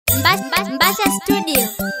Mbasha Studio.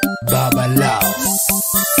 Baba Lao.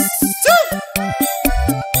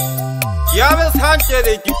 Yavel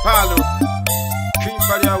Sanchez Jifalu.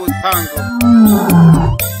 Kimbalia with Pango.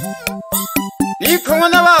 Ni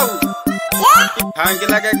kona bau.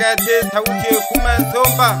 Pangela gagate tauke kuma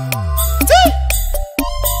somba.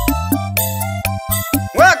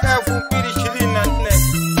 Waka fumbiri Shilinde.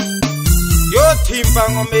 Yo timba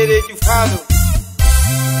ngomere Jifalu.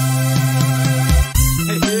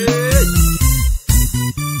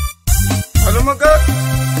 Alumaga.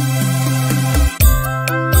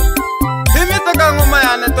 Timita ngoma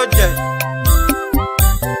yana toje.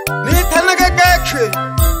 Ni tanaga gache.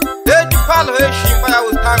 Jifalu he shimba ya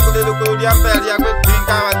utangu de lokuri ambeli ya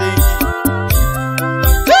kwinga wadingi.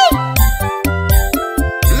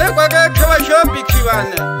 Le kwa gache wa shobi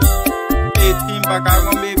kiwane. Timba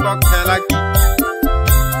ngombe bakela ki.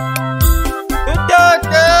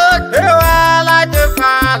 Tutoke kewala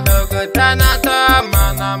Jifalu gutana ta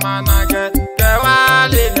mana ke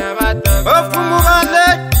kewali ne bata.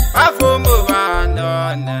 Afumu bando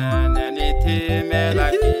ne ni timela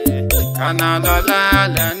ki. Kana la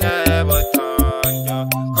ne botonjo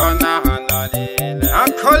kona handalile.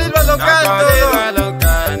 Ankoli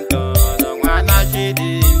lokanto ngwana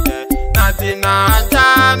Shilinde natina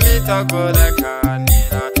chami tokole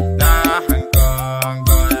kanira na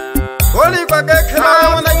hangongo. Oli kwa kekela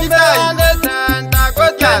wana kidai.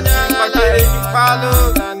 Gotanya pakere Jifalu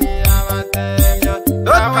ni abatemyo.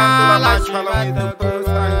 Dotala chalongi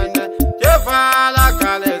tokosane. Jefala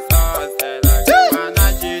kale sosela ngwana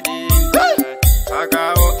Shilinde.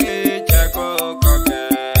 Agao icheko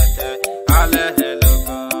kokete ale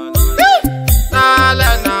helokono.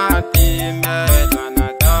 Nale natime lana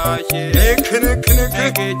doshi.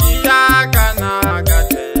 Ekejia kana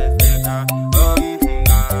gateseka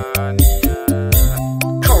omhunganiya.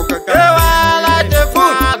 Kewala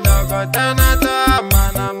Jifalu gotana ta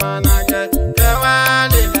mana ke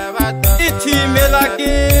kewali ne bata. Itimela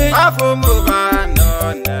ki afumu bando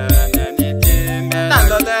ne ni timela.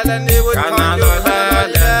 Nalolele ni wotonjo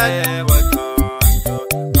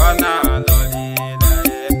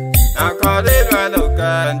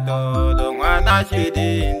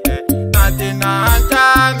Shilinde natina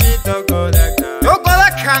chami tokole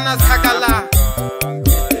kana sakala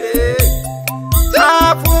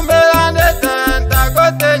Nafumbela netenda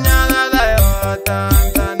gotenya la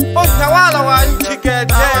Tanzania Utawala wa nchi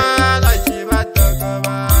kete la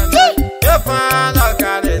shibatokobana Jefala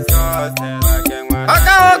kale sosela kengwa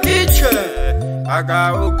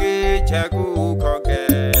Agaokiche kukoke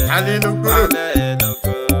Hallelujah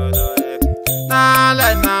Nala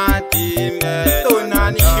natime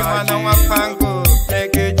Tona nishimana wapango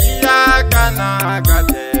Nekejia kana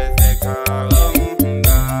gateseka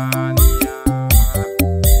omhungania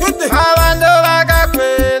Abando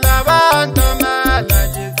wakakwela banto mala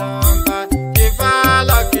jizomba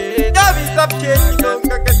Jifalu kita Yabisa psheni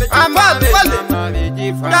longa kete Amali wale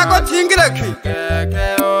Yako tingireki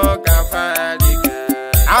Keke oka falike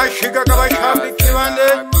Ashiga kabashambi kiwande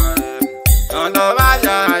Nondo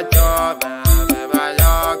vaya chobe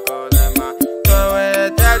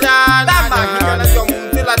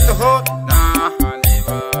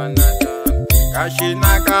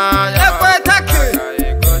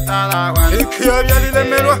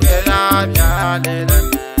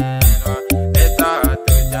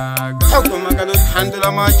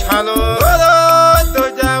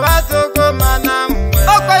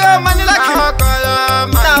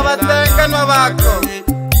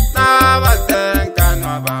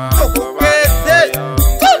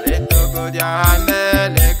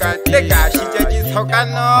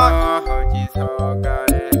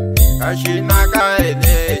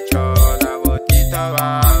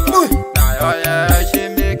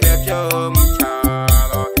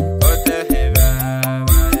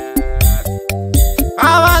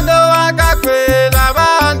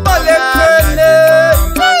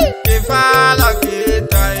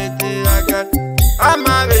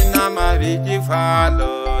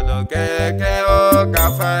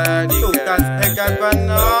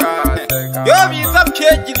Yo vi sab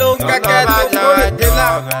cheji longa kete dela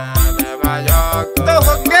to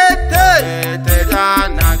hokete te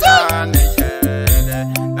jana jane chede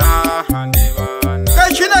na handiwana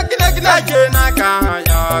kachina kina jena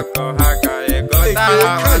kaya ko hakae ko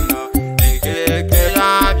tawano ikeke ya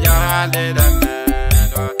byale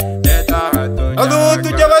demeno eta to alo tu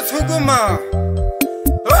jaba suguma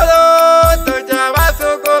alo tu jaba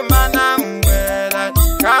suguma namwela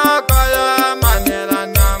kakaya manela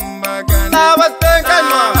namagana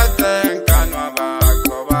watenkanwa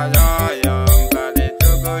bako bayo mbali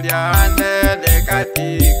tukuliane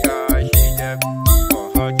lekatika shije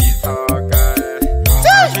oho jisoka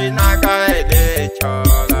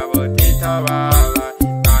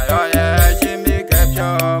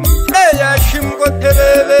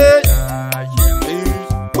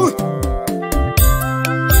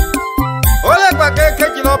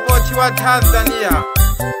wa Tanzania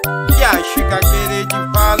yashika kere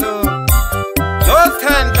Jifalu no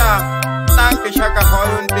tenda nanke shaka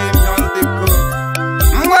hoyonde myondeko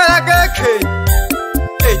mwala geke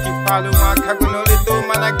Jifalu makagunole do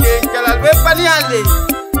mana kenkala wepani ale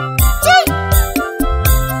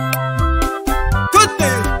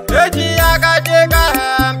tutte eji aga jega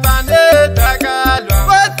pande tagalwa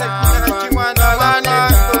watakina chimwana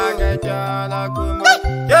lani tagajala kuma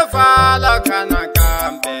Jefala kana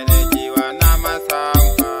kampere jiwa nama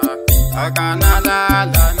sampa akana la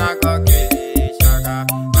na koke shaka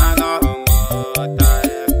na homotae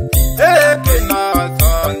eke no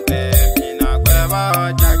sonte pina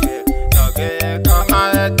kweba jake toke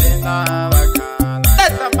kamale tina wakala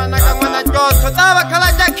leta manaka mwana joto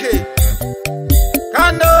tabakala jake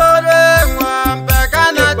kanore mwampe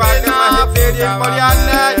kana tina feri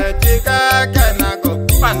koriane tika kena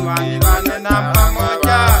kupanwani wane namba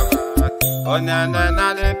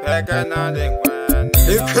na le peke na le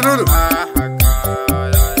Ikiruru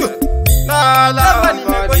na la bani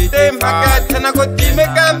me kote makete na koti me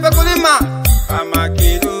kampe kulima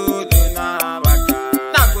amakiru na baka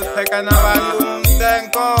na kuteka na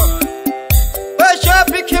balundenko basha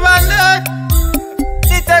pikibane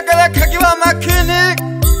nitekele kakiwa makini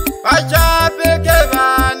basha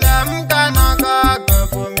pikibane mkana kako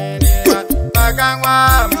kumini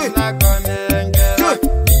bakangwa mnakonenge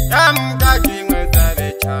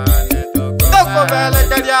Bele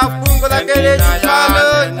kaya fungo la kere Jifalu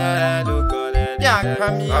ya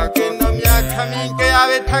kami akeno ya kami ke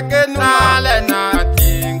ave takenu ale na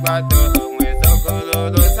tingwa to mwezo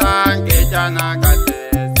kololo sange jana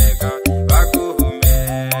kateseka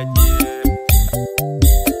bakumeji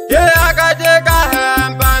ye akaje ka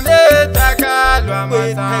hambane takalwa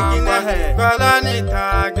masakina kalani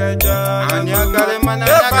tagaja anya kale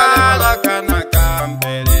manaka kana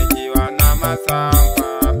kampele jiwana masamba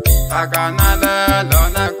akana la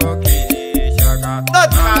lona koki shaka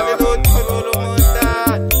tatale do tolo muta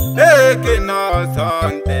eke no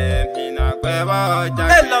sonte pina kweba ja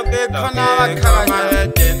elo ke khona wakhala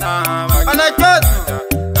tena ana joto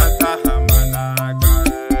atahamana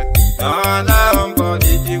ka na ombo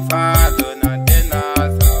Jifalu na tena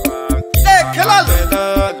sawa ekela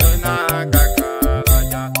lona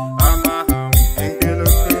kakaraja amaham engelo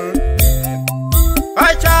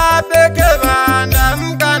acha bekebana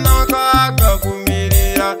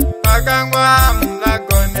Akangwa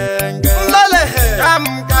mlagonenge Mlalehe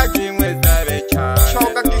Kamka kimwe zabecha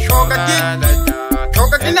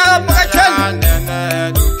Shoka ki na buka chani Nene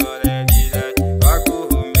lukole dile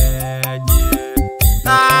Wakuhumeji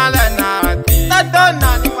Nale nati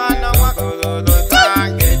Nadona ni mana wakulolo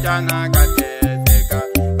Sange jana kateseka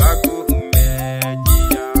Wakuhumeji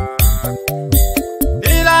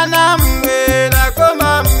Dila na mwela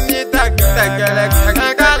Kuma mnitake Tekele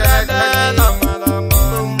kakikale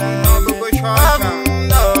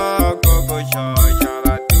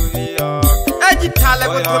Tale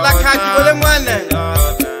kutula kaji ole mwane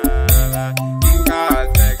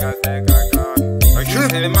Mkaseka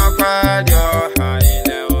Shusima kwa dio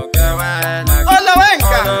haile ukewena Ola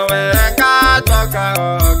wenka toka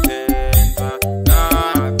okenda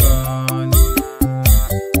Nakonuna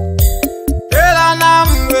Ela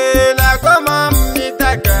namwela koma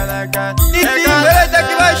mnitakalaka Iti mwele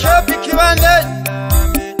jakiwa shopi kiwande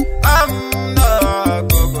Amna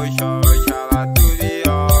koko shoshala tuli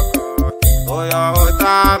oko Oya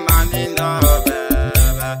ota manino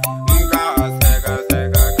bebe Mga seka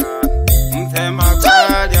ka Mtema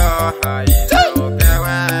kwa dio haile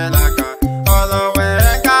ukewelaka Olo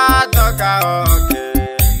wenka toka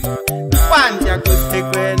okendo Wanja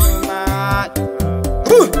kusikwe numa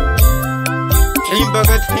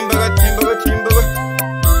Timbogo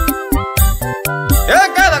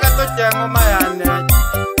Ekala kato jengo mayane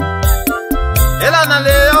Ela na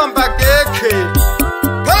leomba keke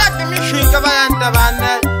Kola kimishinga bayanda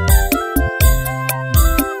bane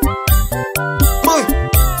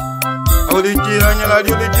Olijira nyala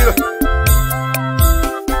olijira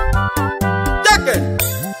Jake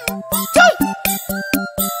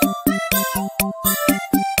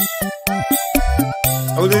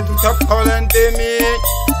Olitu tapolente mi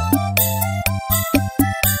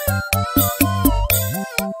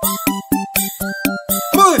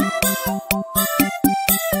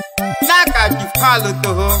Naka Jifalu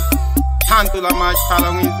toho Tanto la machala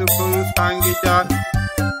wizu kuru sangija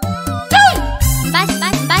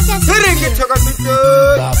Mbasha Siriki choka tutu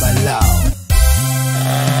Babalao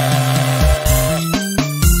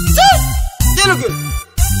Jilugu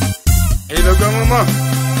Ilugu mama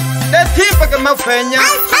Netipa ke mafenya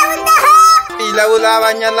Ila ula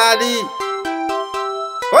wanyalali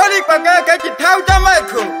Oli pake ke jitau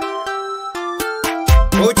jamaiku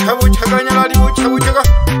Ucha ganyalali ucha.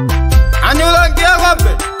 Anyola ngia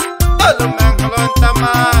wape. Olo mangolon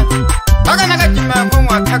taman. Baga naga jima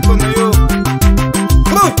mwa tako no yo.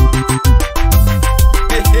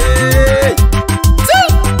 Hey.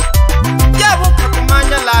 Ya boka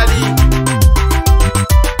kumanya lali.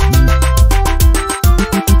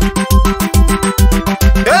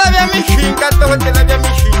 Telabia mishinga toho telabia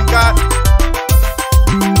mishinga.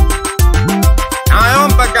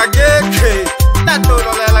 Ayon bagage. Tato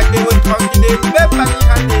la que voy tranquille me pani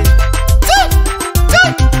hande.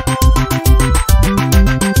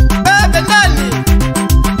 Nani.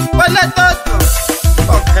 Wala toto.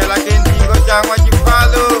 Okay la que ndigo jangwa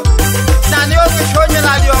Jifalu. Nani oke shonya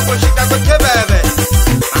la liongo shika ko tebebe.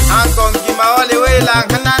 Aha kongi maole wela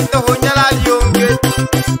kananto honya la lionge.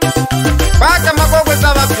 Baka magogo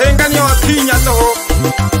saba penga ni otinya to.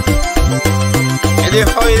 Ele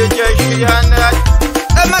hoire jeshi yana.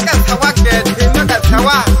 Maga sawa ke maga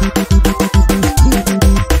sawa.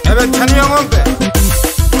 Ebe tani yongombe.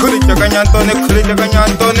 Kuli jaga nyantone.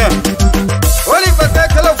 Oli pata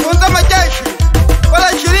kala funza majeshi. Wala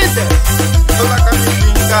Shilinde. Tola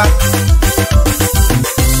kamishinga.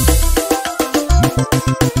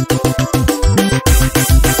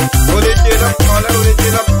 Oli jela pala.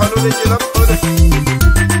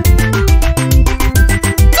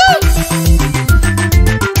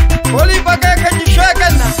 Oli baga kaji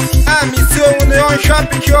shakana. Mission on est en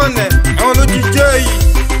champion. On le dit Jay.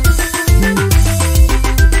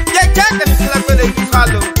 Y'a quelqu'un qui l'appelle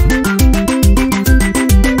Jifalu.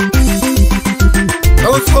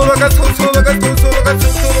 Tosoga.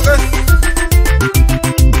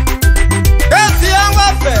 Esi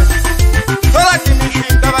angwape. Tola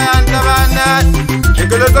kimishinda bayanda.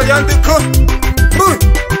 Chegelezo yandiko.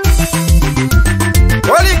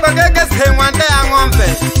 Oli bagage sengwanda angombe.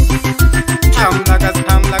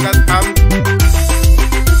 Tam.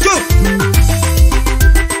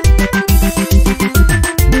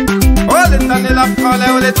 Ole tani la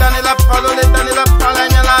pole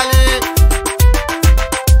nyalali.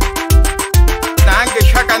 Danke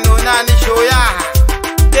shaka no nani shoya.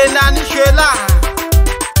 Nani shela.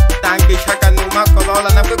 Danke shaka no makolola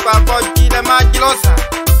na pepa kojile majilosa.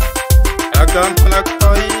 Agam pala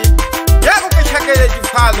koi. Yago ke shaka le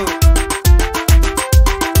Jifalu.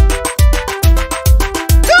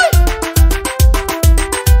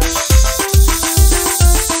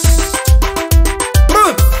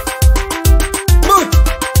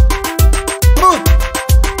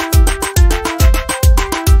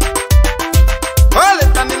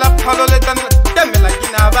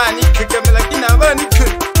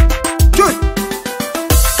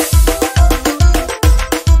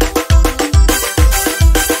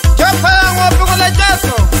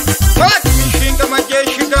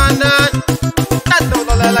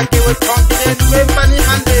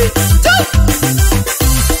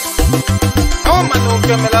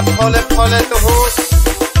 Pole to ho.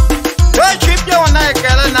 Yo chip yo na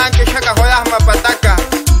kala na ke shaka hoya ma pataka.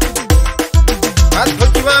 As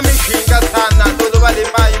hojiwa mi shinga sana do wale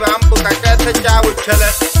mai ba ampu ka ka ta jawu chale.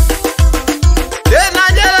 De na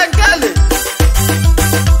jara kale.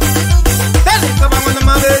 Dali saba mana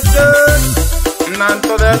ma de. Nan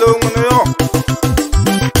to de lo ngono yo.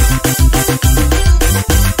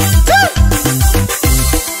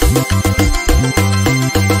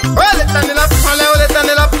 Ole tani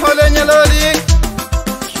la pole nyalori.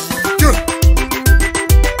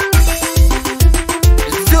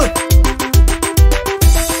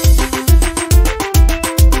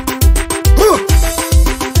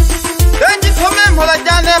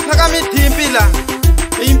 Timbila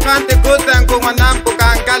impante kota ngoma nampo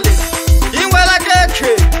kankale ingwela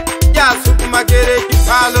keche ya sukumagere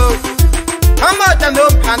Jifalu kama tando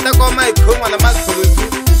panda koma ikoma na masulusu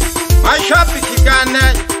mashapi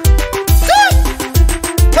kikana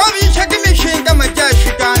tobi shaki mishinga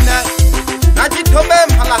majashi kana najitome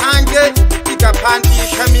mpala hange ikapandi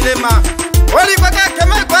shamilema oli baga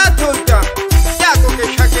kama kwa tota yako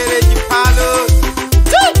keshakere Jifalu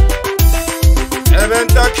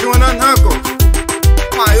Eventa kiwana nako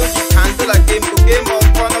mayo jikante la game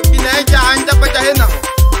kono kineja anja pajahe na ho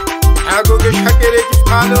ago ke shakere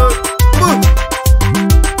Jifalu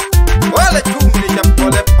wala chumni ja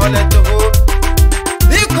pole to ho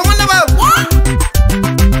ni komana ba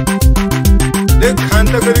le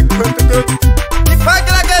khanta kari khanta ni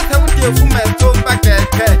pagala ga thabuti fume to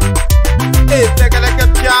pakete e tegala ke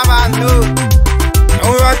pyava no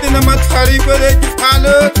o ati na mathari ko le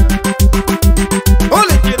Jifalu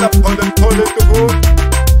Ole jela pole to ho.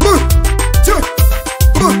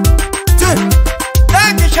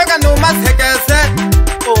 Eki shaka no mathekese.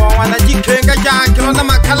 O wana jikhenga jankilo na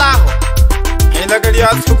makalaho. Ilagari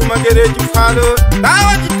asukuma gere Jifalu.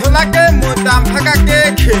 Dawa jitola ke mutam phaka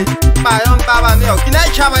ke. Bayon baba ne okina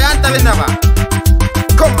chaba yanta benaba.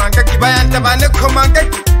 Komanga ki bayanta bane komanga.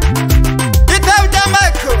 Itaw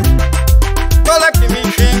jamako. Tola ki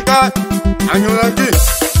mishinga. Anyulaki.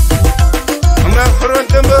 Amna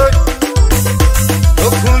fronte mo.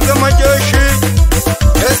 Okunza majoshi.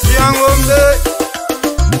 Esiangomde.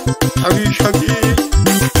 Abi shaki.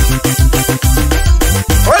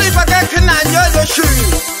 Oli baka kina nyozo shui.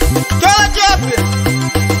 Tola jabe.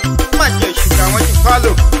 Majoshi kama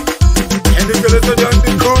Jifalu. Ende kele to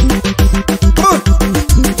janti ko.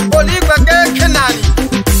 Oli baka kina ni.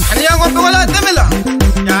 Ani yango tola temela.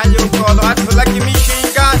 Ya yo kolo atola ki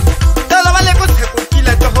mishinga. Tola wale ko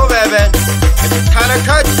tekukile to hobebe. Aji thara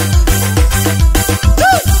khaji.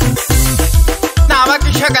 Nawa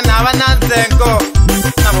kishaka nawa nanzengo.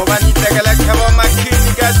 Namo bani tegala kabo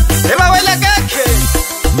makinigas. Eba wele gake.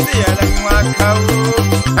 Diala mwakau.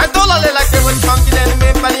 Adola lela ke wo changile me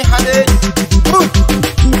bani hade.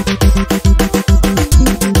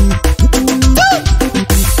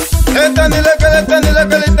 Etanila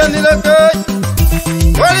kale.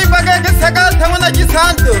 Wali baga ke saka thamana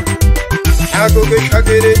jisanto. Ago ke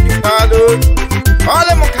shagere Jifalu.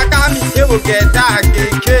 Ole mukaka mi sebo ke dage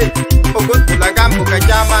ke. Ogotu lagambo ka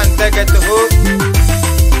jaman tege to ho.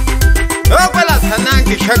 Opela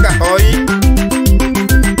sanangi shaga hoi.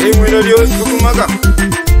 Emwino dio sukumaga.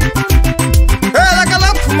 Ela kala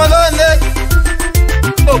kumalone.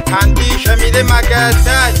 O pandi shamile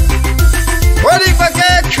magata. Wali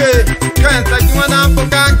bageke. Kansa kimana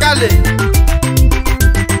mpokangale.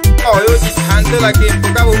 Oyo jitando la ke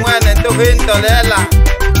mpoka bumwana to hento lela.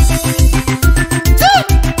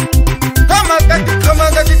 Come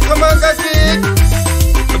on,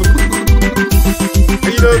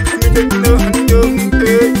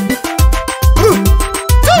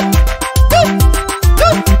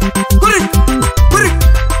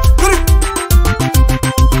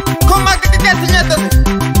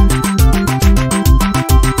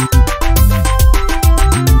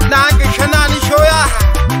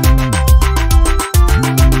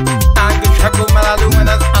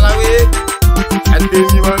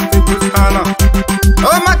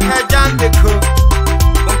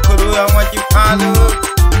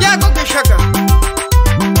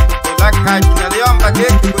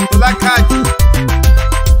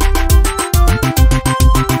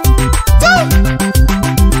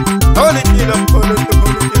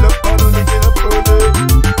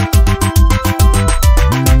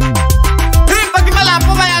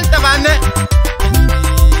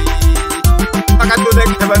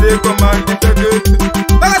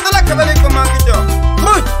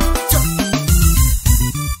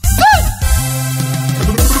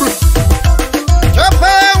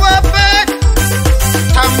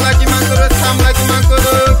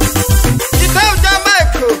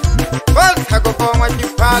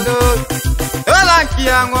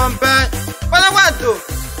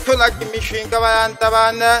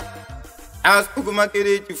 Asukuma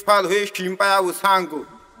kere Jifalu he shimpa ya usangu.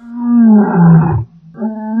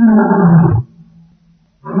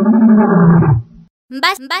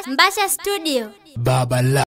 Mbasha Studio. Babala.